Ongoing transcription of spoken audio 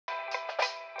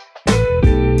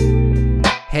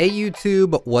Hey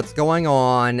YouTube, what's going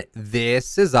on?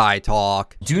 This is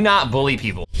iTalk. Do not bully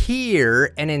people.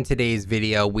 Here, and in today's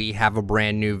video, we have a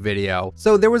brand new video.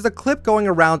 So there was a clip going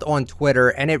around on Twitter,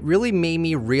 and it really made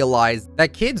me realize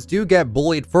that kids do get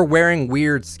bullied for wearing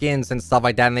weird skins and stuff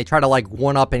like that, and they try to like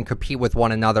one up and compete with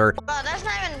one another. Bro, that's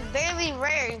not even barely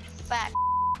rare, you fat.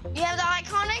 You have the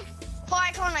iconic? Pull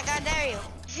iconic, I dare you.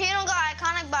 If you don't got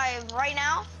iconic by right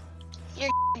now, you're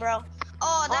bro.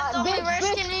 Oh, that's the only rare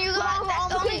skin you got. That's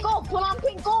the only... Pink gold. Put on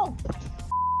pink gold.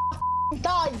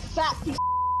 Die, you fat piece.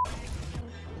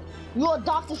 You a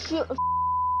Dr. Shit.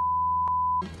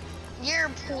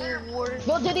 You're poor.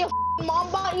 Yo, did your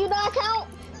mom buy you that account?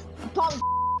 Probably.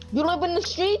 You live in the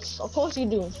streets? Of course you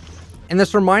do. And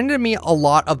this reminded me a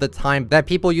lot of the time that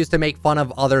people used to make fun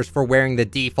of others for wearing the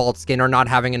default skin or not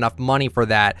having enough money for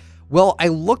that. Well, I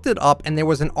looked it up and there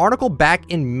was an article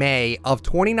back in May of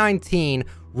 2019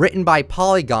 written by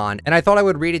Polygon, and I thought I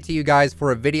would read it to you guys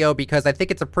for a video because I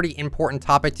think it's a pretty important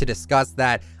topic to discuss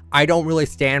that I don't really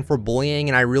stand for bullying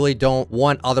and I really don't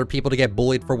want other people to get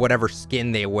bullied for whatever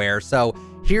skin they wear. So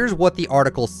here's what the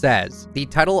article says. The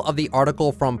title of the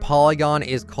article from Polygon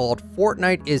is called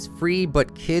 "Fortnite is free,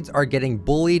 but kids are getting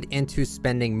bullied into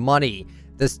spending money.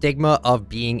 The stigma of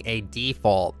being a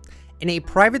default." In a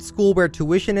private school where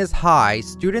tuition is high,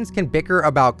 students can bicker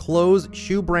about clothes,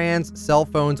 shoe brands, cell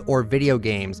phones, or video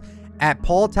games. At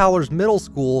Paul Towler's middle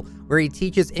school, where he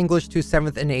teaches English to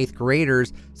 7th and 8th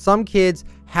graders, some kids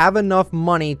have enough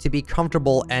money to be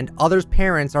comfortable and others'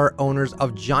 parents are owners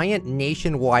of giant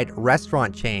nationwide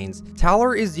restaurant chains.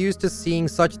 Towler is used to seeing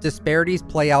such disparities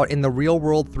play out in the real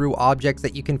world through objects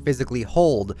that you can physically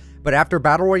hold. But after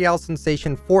Battle Royale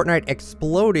sensation Fortnite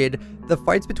exploded, the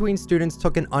fights between students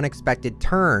took an unexpected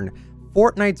turn.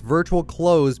 Fortnite's virtual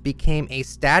clothes became a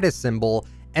status symbol,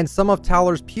 and some of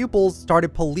Towler's pupils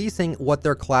started policing what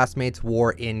their classmates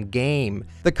wore in-game.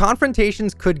 The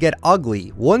confrontations could get ugly.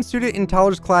 One student in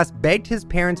Towler's class begged his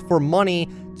parents for money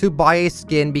to buy a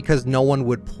skin because no one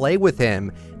would play with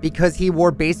him, because he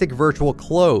wore basic virtual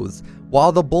clothes.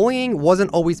 While the bullying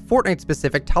wasn't always Fortnite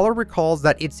specific, Towler recalls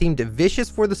that it seemed vicious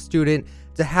for the student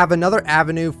to have another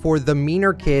avenue for the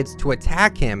meaner kids to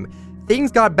attack him.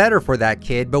 Things got better for that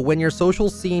kid, but when your social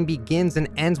scene begins and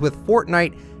ends with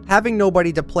Fortnite, having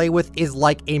nobody to play with is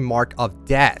like a mark of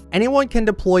death. Anyone can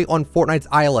deploy on Fortnite's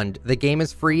island. The game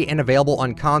is free and available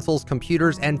on consoles,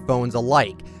 computers, and phones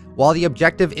alike. While the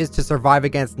objective is to survive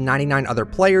against 99 other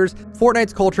players,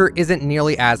 Fortnite's culture isn't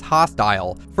nearly as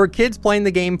hostile. For kids playing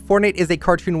the game, Fortnite is a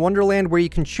cartoon wonderland where you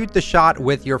can shoot the shot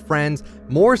with your friends,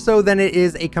 more so than it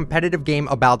is a competitive game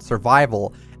about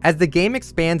survival. As the game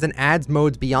expands and adds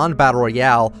modes beyond Battle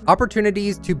Royale,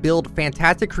 opportunities to build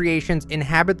fantastic creations,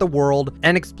 inhabit the world,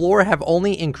 and explore have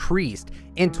only increased.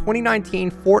 In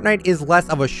 2019, Fortnite is less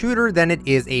of a shooter than it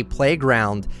is a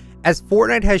playground. As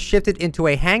Fortnite has shifted into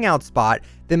a hangout spot,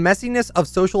 the messiness of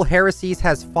social harasses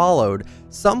has followed.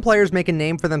 Some players make a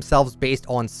name for themselves based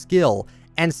on skill,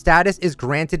 and status is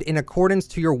granted in accordance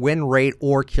to your win rate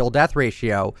or kill-death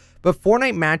ratio. But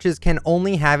Fortnite matches can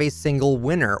only have a single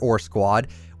winner or squad,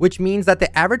 which means that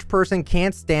the average person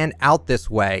can't stand out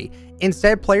this way.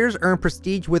 Instead, players earn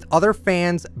prestige with other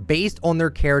fans based on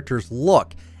their character's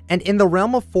look. And in the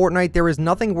realm of Fortnite, there is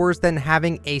nothing worse than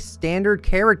having a standard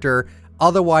character,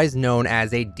 otherwise known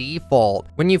as a default.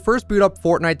 When you first boot up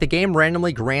Fortnite, the game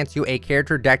randomly grants you a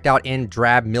character decked out in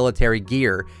drab military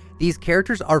gear. These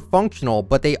characters are functional,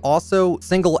 but they also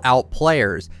single out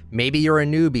players. Maybe you're a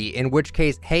newbie, in which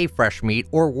case, hey fresh meat,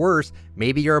 or worse,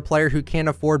 maybe you're a player who can't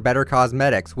afford better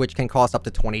cosmetics, which can cost up to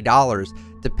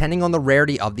 $20, depending on the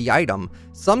rarity of the item.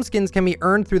 Some skins can be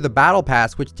earned through the Battle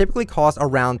Pass, which typically costs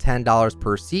around $10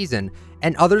 per season,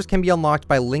 and others can be unlocked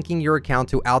by linking your account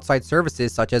to outside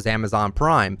services such as Amazon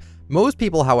Prime. Most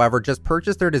people, however, just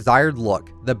purchase their desired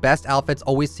look. The best outfits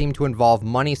always seem to involve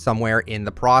money somewhere in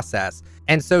the process.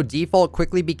 And so default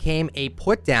quickly became a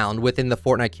put down within the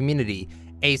Fortnite community,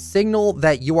 a signal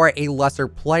that you are a lesser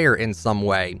player in some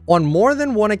way. On more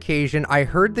than one occasion, I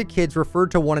heard the kids refer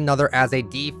to one another as a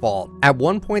default. At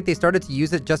one point, they started to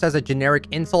use it just as a generic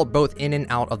insult both in and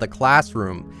out of the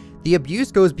classroom. The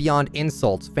abuse goes beyond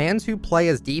insults. Fans who play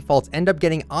as defaults end up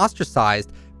getting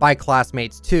ostracized by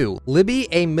classmates too. Libby,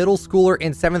 a middle schooler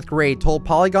in 7th grade, told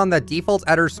Polygon that defaults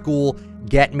at her school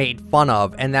get made fun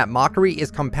of, and that mockery is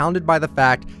compounded by the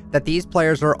fact that these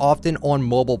players are often on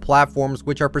mobile platforms,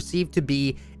 which are perceived to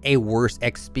be a worse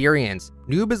experience.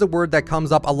 Noob is a word that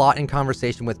comes up a lot in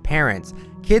conversation with parents.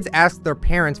 Kids ask their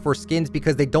parents for skins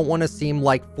because they don't want to seem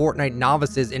like Fortnite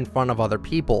novices in front of other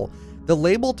people. The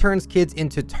label turns kids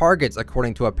into targets,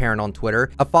 according to a parent on Twitter.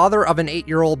 A father of an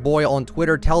 8-year-old boy on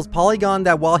Twitter tells Polygon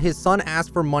that while his son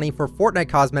asked for money for Fortnite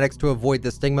cosmetics to avoid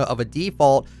the stigma of a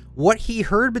default, what he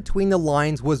heard between the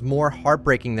lines was more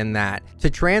heartbreaking than that. To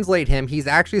translate him, he's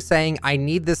actually saying, "I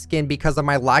need this skin because of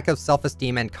my lack of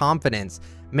self-esteem and confidence."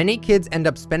 Many kids end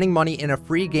up spending money in a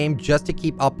free game just to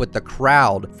keep up with the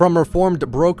crowd. From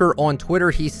Reformed Broker on Twitter,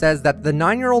 he says that the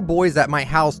 9-year-old boys at my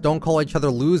house don't call each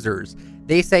other losers.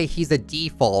 They say he's a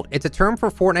default. It's a term for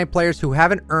Fortnite players who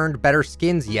haven't earned better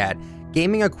skins yet.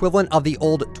 Gaming equivalent of the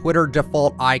old Twitter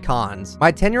default icons.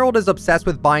 My 10-year-old is obsessed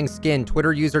with buying skin,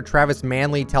 Twitter user Travis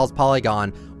Manley tells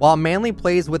Polygon. While Manley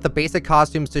plays with the basic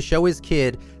costumes to show his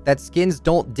kid that skins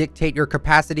don't dictate your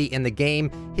capacity in the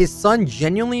game, his son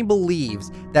genuinely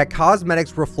believes that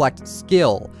cosmetics reflect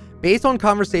skill. Based on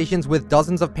conversations with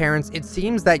dozens of parents, it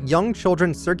seems that young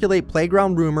children circulate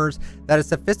playground rumors that a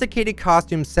sophisticated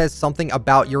costume says something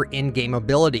about your in-game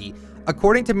ability.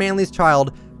 According to Manley's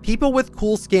child, people with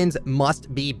cool skins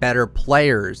must be better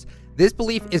players. This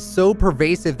belief is so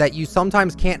pervasive that you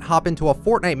sometimes can't hop into a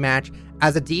Fortnite match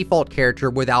as a default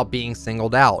character without being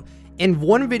singled out. In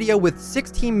one video with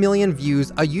 16 million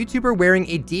views, a YouTuber wearing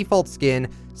a default skin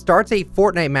starts a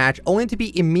Fortnite match only to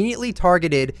be immediately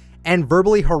targeted and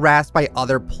verbally harassed by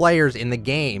other players in the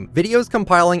game. Videos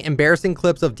compiling embarrassing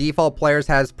clips of default players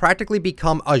has practically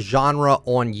become a genre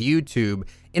on YouTube.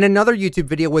 In another YouTube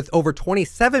video with over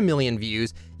 27 million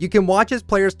views, you can watch as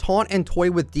players taunt and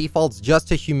toy with defaults just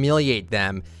to humiliate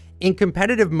them. In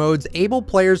competitive modes, able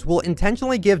players will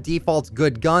intentionally give defaults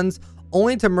good guns,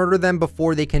 only to murder them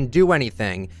before they can do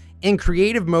anything. In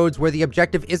creative modes where the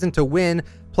objective isn't to win,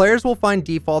 players will find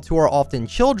defaults who are often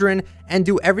children and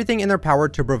do everything in their power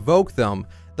to provoke them.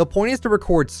 The point is to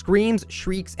record screams,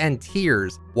 shrieks, and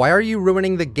tears. Why are you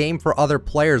ruining the game for other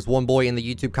players? One boy in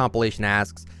the YouTube compilation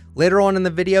asks. Later on in the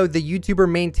video, the YouTuber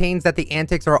maintains that the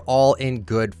antics are all in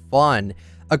good fun.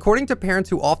 According to parents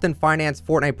who often finance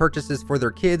Fortnite purchases for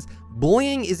their kids,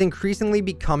 bullying is increasingly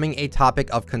becoming a topic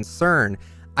of concern.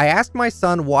 I asked my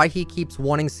son why he keeps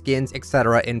wanting skins,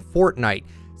 etc. in Fortnite.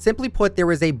 Simply put,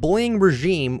 there is a bullying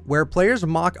regime where players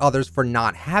mock others for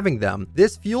not having them.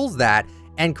 This fuels that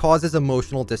and causes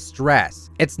emotional distress.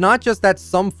 It's not just that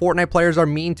some Fortnite players are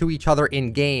mean to each other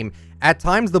in-game. At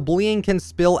times, the bullying can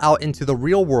spill out into the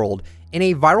real world. In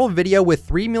a viral video with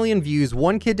 3 million views,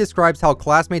 one kid describes how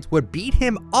classmates would beat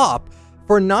him up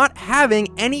for not having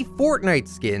any Fortnite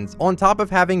skins, on top of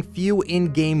having few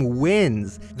in-game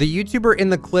wins. The YouTuber in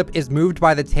the clip is moved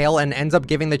by the tale and ends up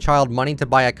giving the child money to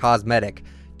buy a cosmetic.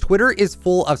 Twitter is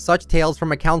full of such tales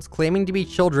from accounts claiming to be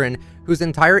children whose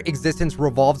entire existence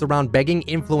revolves around begging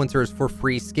influencers for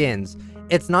free skins.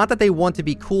 It's not that they want to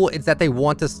be cool, it's that they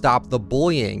want to stop the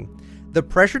bullying. The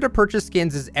pressure to purchase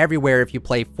skins is everywhere if you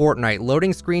play Fortnite.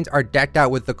 Loading screens are decked out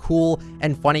with the cool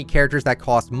and funny characters that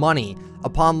cost money.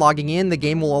 Upon logging in, the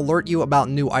game will alert you about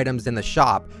new items in the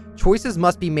shop. Choices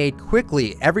must be made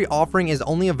quickly. Every offering is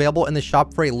only available in the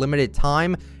shop for a limited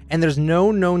time, and there's no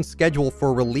known schedule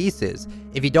for releases.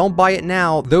 If you don't buy it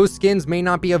now, those skins may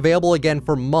not be available again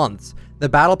for months. The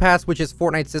Battle Pass, which is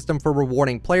Fortnite's system for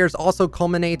rewarding players, also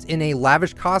culminates in a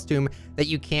lavish costume that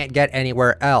you can't get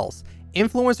anywhere else.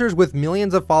 Influencers with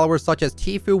millions of followers such as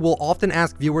Tfue will often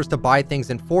ask viewers to buy things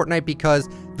in Fortnite because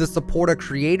the Support a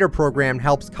Creator program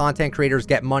helps content creators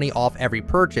get money off every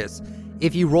purchase.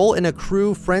 If you roll in a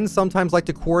crew, friends sometimes like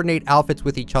to coordinate outfits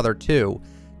with each other too.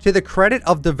 To the credit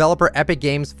of developer Epic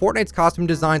Games, Fortnite's costume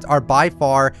designs are by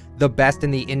far the best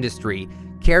in the industry.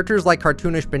 Characters like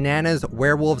cartoonish bananas,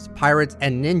 werewolves, pirates,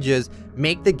 and ninjas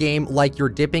make the game like you're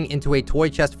dipping into a toy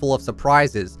chest full of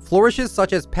surprises. Flourishes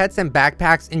such as pets and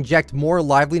backpacks inject more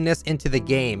liveliness into the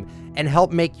game and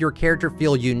help make your character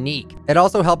feel unique. It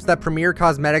also helps that premier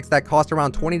cosmetics that cost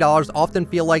around $20 often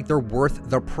feel like they're worth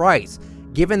the price,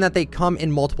 given that they come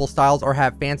in multiple styles or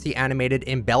have fancy animated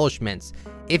embellishments.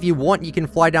 If you want, you can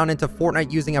fly down into Fortnite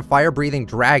using a fire-breathing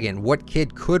dragon. What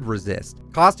kid could resist?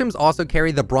 Costumes also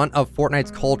carry the brunt of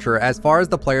Fortnite's culture as far as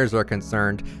the players are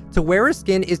concerned. To wear a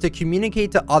skin is to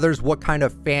communicate to others what kind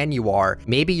of fan you are.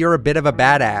 Maybe you're a bit of a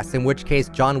badass, in which case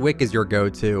John Wick is your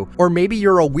go-to. Or maybe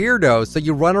you're a weirdo, so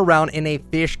you run around in a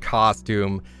fish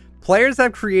costume. Players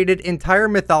have created entire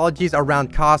mythologies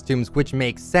around costumes, which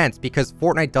makes sense because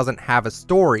Fortnite doesn't have a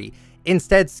story.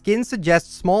 Instead, skins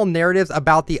suggest small narratives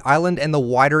about the island and the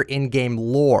wider in-game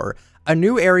lore. A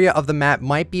new area of the map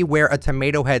might be where a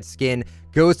tomato head skin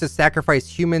goes to sacrifice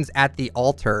humans at the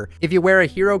altar. If you wear a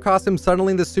hero costume,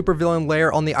 suddenly the supervillain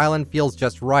lair on the island feels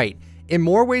just right. In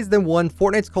more ways than one,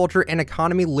 Fortnite's culture and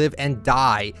economy live and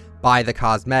die by the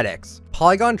cosmetics.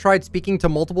 Polygon tried speaking to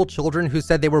multiple children who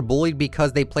said they were bullied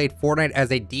because they played Fortnite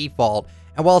as a default,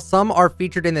 and while some are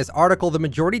featured in this article, the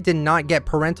majority did not get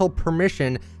parental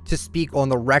permission to speak on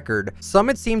the record. Some,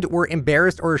 it seemed, were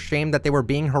embarrassed or ashamed that they were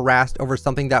being harassed over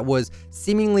something that was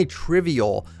seemingly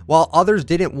trivial, while others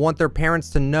didn't want their parents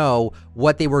to know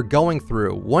what they were going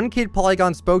through. One kid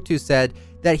Polygon spoke to said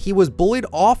that he was bullied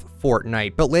off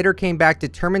Fortnite, but later came back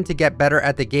determined to get better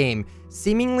at the game,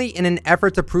 seemingly in an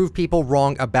effort to prove people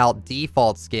wrong about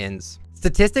default skins.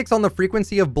 Statistics on the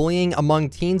frequency of bullying among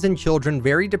teens and children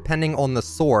vary depending on the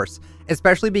source,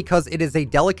 especially because it is a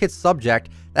delicate subject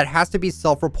that has to be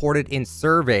self-reported in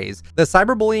surveys. The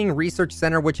Cyberbullying Research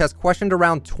Center, which has questioned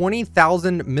around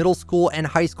 20,000 middle school and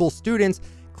high school students,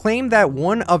 claimed that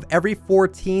 1 of every 4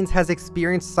 teens has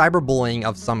experienced cyberbullying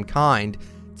of some kind.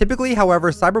 Typically,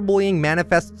 however, cyberbullying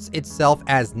manifests itself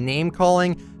as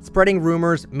name-calling, spreading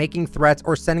rumors, making threats,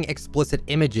 or sending explicit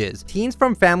images. Teens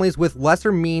from families with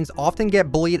lesser means often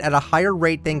get bullied at a higher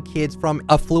rate than kids from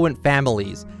affluent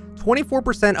families.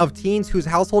 24% of teens whose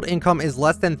household income is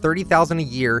less than $30,000 a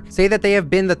year say that they have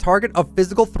been the target of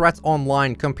physical threats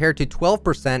online, compared to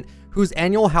 12% whose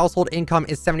annual household income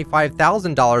is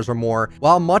 $75,000 or more.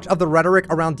 While much of the rhetoric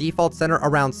around default center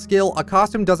around skill, a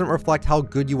costume doesn't reflect how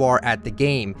good you are at the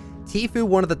game. Tfue,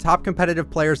 one of the top competitive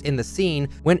players in the scene,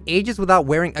 went ages without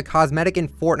wearing a cosmetic in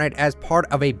Fortnite as part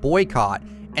of a boycott,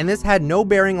 and this had no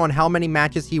bearing on how many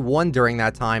matches he won during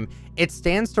that time. It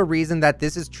stands to reason that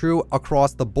this is true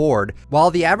across the board.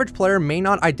 While the average player may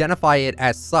not identify it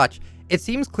as such, it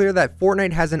seems clear that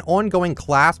Fortnite has an ongoing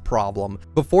class problem.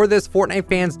 Before this, Fortnite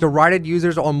fans derided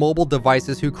users on mobile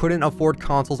devices who couldn't afford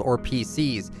consoles or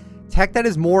PCs, tech that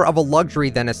is more of a luxury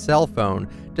than a cell phone.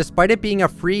 Despite it being a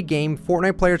free game,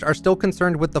 Fortnite players are still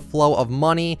concerned with the flow of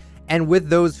money and with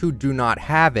those who do not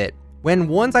have it. When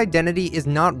one's identity is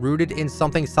not rooted in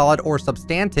something solid or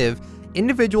substantive,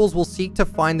 individuals will seek to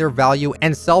find their value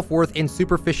and self-worth in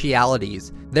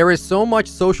superficialities. There is so much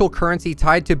social currency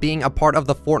tied to being a part of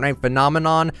the Fortnite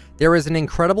phenomenon. There is an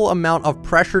incredible amount of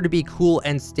pressure to be cool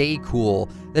and stay cool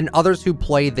than others who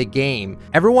play the game.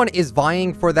 Everyone is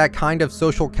vying for that kind of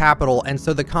social capital, and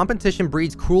so the competition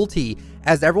breeds cruelty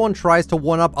as everyone tries to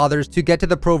one-up others to get to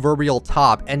the proverbial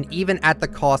top, and even at the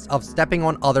cost of stepping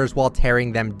on others while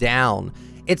tearing them down.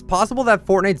 It's possible that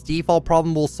Fortnite's default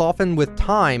problem will soften with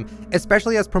time,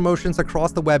 especially as promotions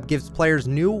across the web gives players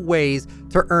new ways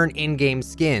to earn in-game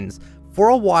skins. For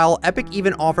a while, Epic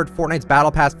even offered Fortnite's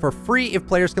Battle Pass for free if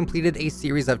players completed a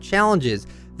series of challenges,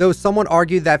 though some would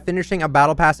argue that finishing a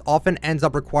Battle Pass often ends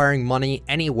up requiring money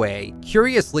anyway.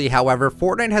 Curiously, however,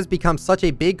 Fortnite has become such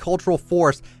a big cultural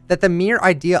force that the mere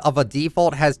idea of a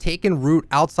default has taken root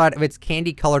outside of its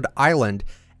candy-colored island.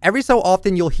 Every so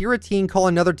often, you'll hear a teen call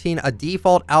another teen a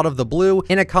default out of the blue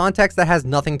in a context that has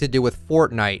nothing to do with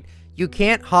Fortnite. You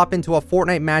can't hop into a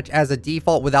Fortnite match as a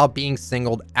default without being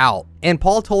singled out. In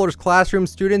Paul Toller's classroom,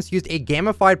 students used a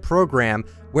gamified program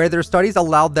where their studies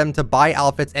allowed them to buy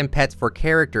outfits and pets for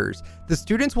characters. The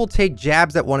students will take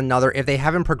jabs at one another if they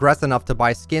haven't progressed enough to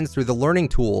buy skins through the learning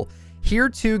tool. Here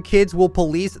too, kids will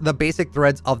police the basic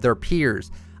threads of their peers.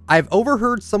 I've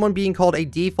overheard someone being called a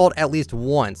default at least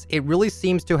once. It really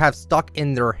seems to have stuck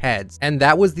in their heads. And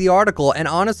that was the article. And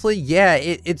honestly, yeah,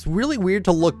 it's really weird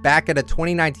to look back at a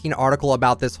 2019 article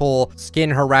about this whole skin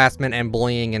harassment and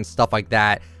bullying and stuff like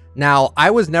that. Now, I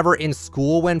was never in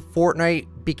school when Fortnite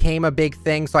became a big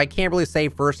thing, so I can't really say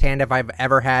firsthand if I've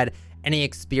ever had any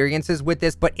experiences with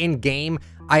this, but in game,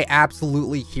 I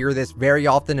absolutely hear this very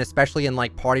often, especially in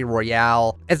like Party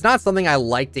Royale. It's not something I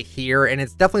like to hear, and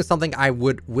it's definitely something I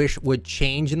would wish would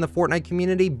change in the Fortnite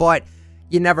community, but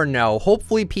you never know.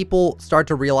 Hopefully people start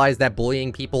to realize that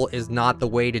bullying people is not the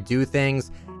way to do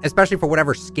things, especially for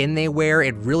whatever skin they wear.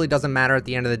 It really doesn't matter at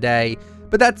the end of the day.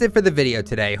 But that's it for the video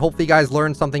today. Hopefully you guys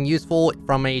learned something useful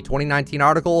from a 2019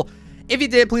 article. If you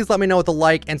did, please let me know with a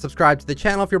like and subscribe to the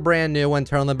channel if you're brand new, and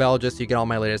turn on the bell just so you get all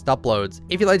my latest uploads.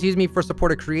 If you'd like to use me for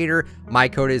support a creator, my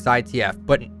code is ITF,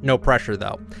 but no pressure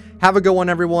though. Have a good one,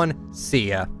 everyone. See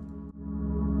ya.